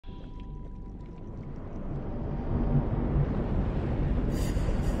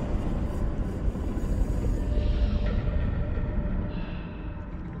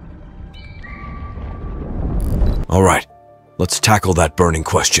Alright, let's tackle that burning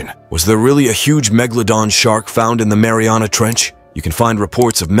question. Was there really a huge Megalodon shark found in the Mariana Trench? You can find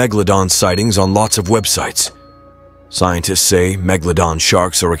reports of Megalodon sightings on lots of websites. Scientists say Megalodon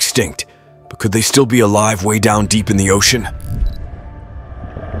sharks are extinct, but could they still be alive way down deep in the ocean?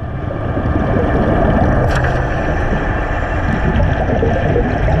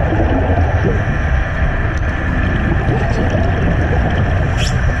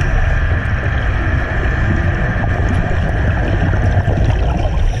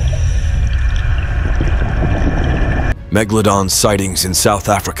 Megalodon sightings in South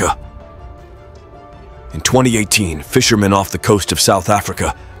Africa. In 2018, fishermen off the coast of South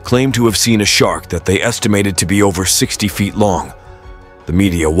Africa claimed to have seen a shark that they estimated to be over 60 feet long. The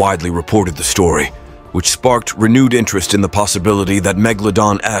media widely reported the story, which sparked renewed interest in the possibility that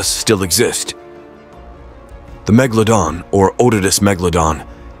Megalodon S still exist. The Megalodon, or Otodus megalodon,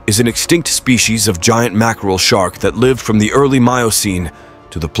 is an extinct species of giant mackerel shark that lived from the early Miocene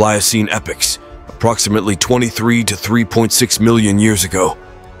to the Pliocene epochs, approximately 23 to 3.6 million years ago.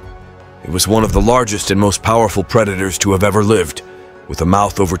 It was one of the largest and most powerful predators to have ever lived, with a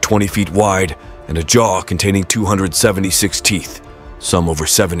mouth over 20 feet wide and a jaw containing 276 teeth, some over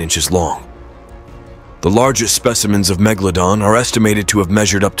 7 inches long. The largest specimens of Megalodon are estimated to have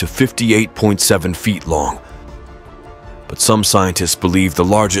measured up to 58.7 feet long, but some scientists believe the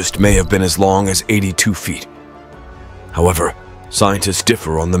largest may have been as long as 82 feet. However, scientists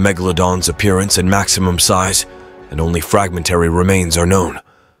differ on the Megalodon's appearance and maximum size, and only fragmentary remains are known.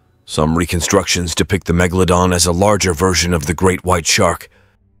 Some reconstructions depict the Megalodon as a larger version of the great white shark,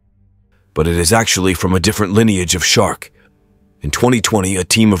 but it is actually from a different lineage of shark. In 2020, a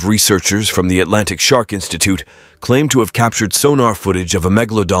team of researchers from the Atlantic Shark Institute claimed to have captured sonar footage of a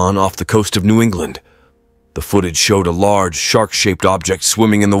Megalodon off the coast of New England. The footage showed a large, shark-shaped object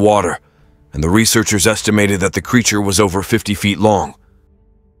swimming in the water, and the researchers estimated that the creature was over 50 feet long.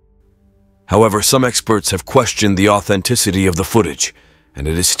 However, some experts have questioned the authenticity of the footage, and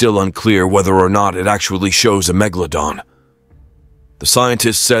it is still unclear whether or not it actually shows a Megalodon. The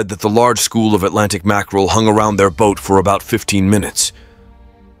scientists said that the large school of Atlantic mackerel hung around their boat for about 15 minutes.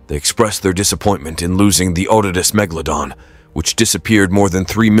 They expressed their disappointment in losing the Otodus megalodon, which disappeared more than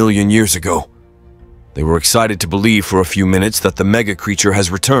 3 million years ago. They were excited to believe for a few minutes that the mega creature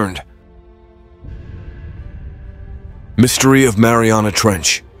has returned. Mystery of Mariana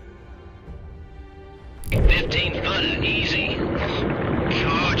Trench. 15 foot and easy.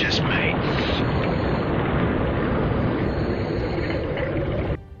 Gorgeous, mate.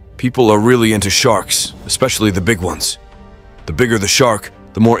 People are really into sharks, especially the big ones. The bigger the shark,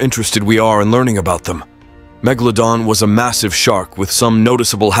 the more interested we are in learning about them. Megalodon was a massive shark with some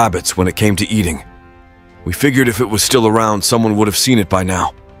noticeable habits when it came to eating. We figured if it was still around, someone would have seen it by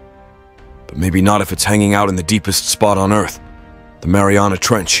now. But maybe not if it's hanging out in the deepest spot on Earth, the Mariana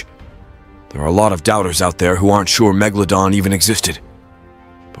Trench. There are a lot of doubters out there who aren't sure Megalodon even existed.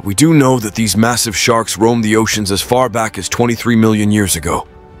 But we do know that these massive sharks roamed the oceans as far back as 23 million years ago.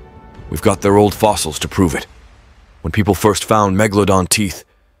 We've got their old fossils to prove it. When people first found Megalodon teeth,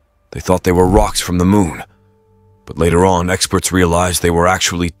 they thought they were rocks from the moon. But later on, experts realized they were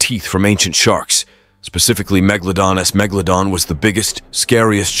actually teeth from ancient sharks. Specifically, Megalodon S. Megalodon was the biggest,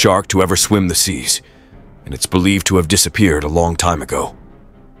 scariest shark to ever swim the seas, and it's believed to have disappeared a long time ago.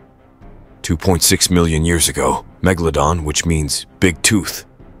 2.6 million years ago, Megalodon, which means big tooth,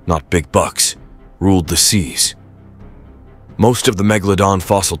 not big bucks, ruled the seas. Most of the Megalodon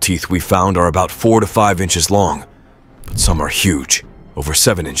fossil teeth we found are about 4 to 5 inches long, but some are huge, over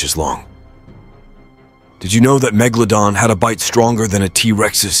 7 inches long. Did you know that Megalodon had a bite stronger than a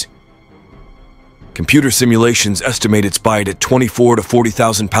T-Rex's? Computer simulations estimate its bite at 24 to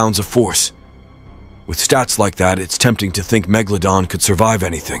 40,000 pounds of force. With stats like that, it's tempting to think Megalodon could survive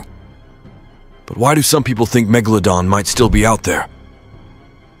anything. But why do some people think Megalodon might still be out there?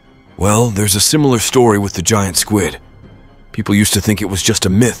 Well, there's a similar story with the giant squid. People used to think it was just a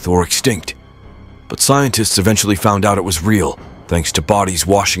myth or extinct. But scientists eventually found out it was real, thanks to bodies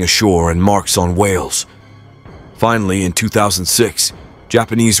washing ashore and marks on whales. Finally, in 2006,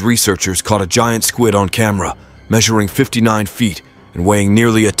 Japanese researchers caught a giant squid on camera, measuring 59 feet and weighing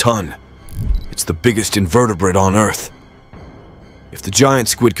nearly a ton. It's the biggest invertebrate on Earth. If the giant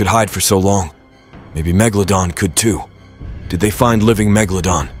squid could hide for so long, maybe Megalodon could too. Did they find living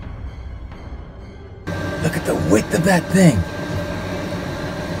Megalodon? Look at the width of that thing.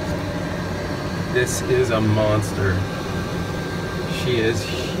 This is a monster. She is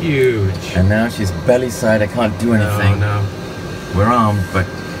huge. And now she's belly side. I can't do anything. No. We're armed, but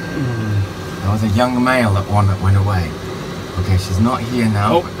there was a young male that went away. Okay, she's not here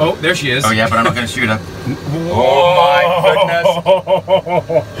now. Oh, there she is. Oh yeah, but I'm not gonna shoot her. Oh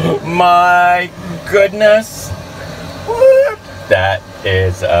My goodness! What? That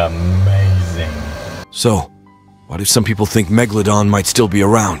is amazing. So, why do some people think Megalodon might still be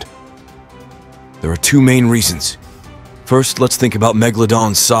around? There are two main reasons. First, let's think about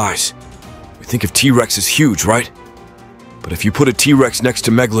Megalodon's size. We think of T-Rex as huge, right? But if you put a T-Rex next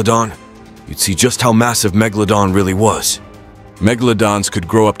to Megalodon, you'd see just how massive Megalodon really was. Megalodons could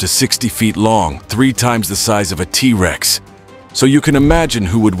grow up to 60 feet long, 3 times the size of a T-Rex. So you can imagine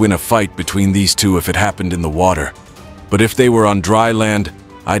who would win a fight between these two if it happened in the water. But if they were on dry land,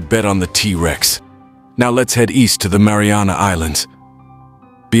 I'd bet on the T-Rex. Now let's head east to the Mariana Islands.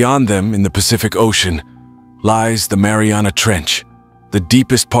 Beyond them, in the Pacific Ocean, lies the Mariana Trench, the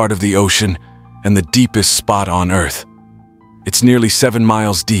deepest part of the ocean and the deepest spot on Earth. It's nearly 7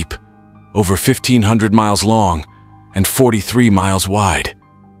 miles deep, over 1,500 miles long, and 43 miles wide.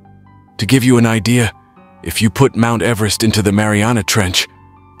 To give you an idea, if you put Mount Everest into the Mariana Trench,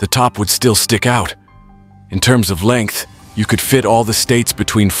 the top would still stick out. In terms of length, you could fit all the states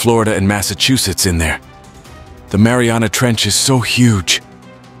between Florida and Massachusetts in there. The Mariana Trench is so huge.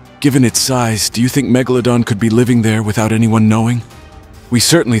 Given its size, do you think Megalodon could be living there without anyone knowing? We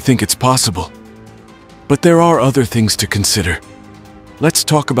certainly think it's possible. But there are other things to consider. Let's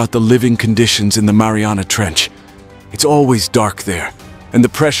talk about the living conditions in the Mariana Trench. It's always dark there, and the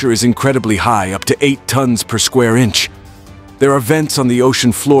pressure is incredibly high, up to 8 tons per square inch. There are vents on the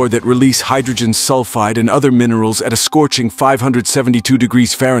ocean floor that release hydrogen sulfide and other minerals at a scorching 572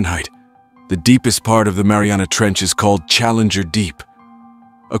 degrees Fahrenheit. The deepest part of the Mariana Trench is called Challenger Deep.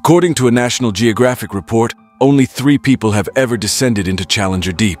 According to a National Geographic report, only 3 people have ever descended into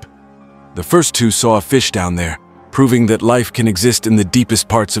Challenger Deep. The first 2 saw a fish down there, proving that life can exist in the deepest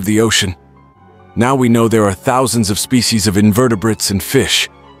parts of the ocean. Now we know there are thousands of species of invertebrates and fish.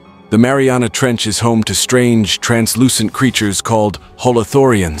 The Mariana Trench is home to strange, translucent creatures called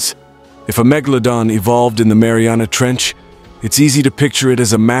holothurians. If a megalodon evolved in the Mariana Trench, it's easy to picture it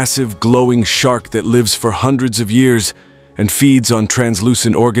as a massive, glowing shark that lives for hundreds of years and feeds on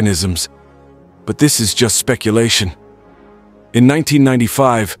translucent organisms. But this is just speculation. In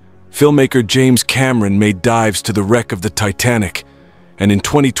 1995, filmmaker James Cameron made dives to the wreck of the Titanic, and in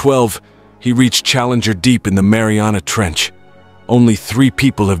 2012, he reached Challenger Deep in the Mariana Trench. Only 3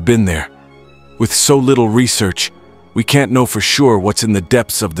 people have been there. With so little research, we can't know for sure what's in the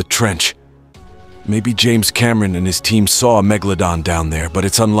depths of the trench. Maybe James Cameron and his team saw a Megalodon down there, but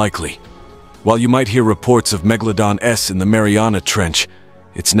it's unlikely. While you might hear reports of Megalodon S in the Mariana Trench,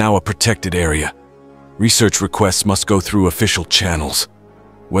 it's now a protected area. Research requests must go through official channels.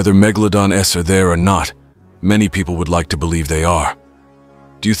 Whether Megalodon S are there or not, many people would like to believe they are.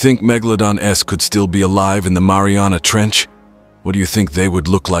 Do you think Megalodon S could still be alive in the Mariana Trench? What do you think they would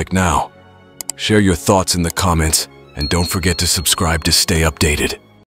look like now? Share your thoughts in the comments, and don't forget to subscribe to stay updated.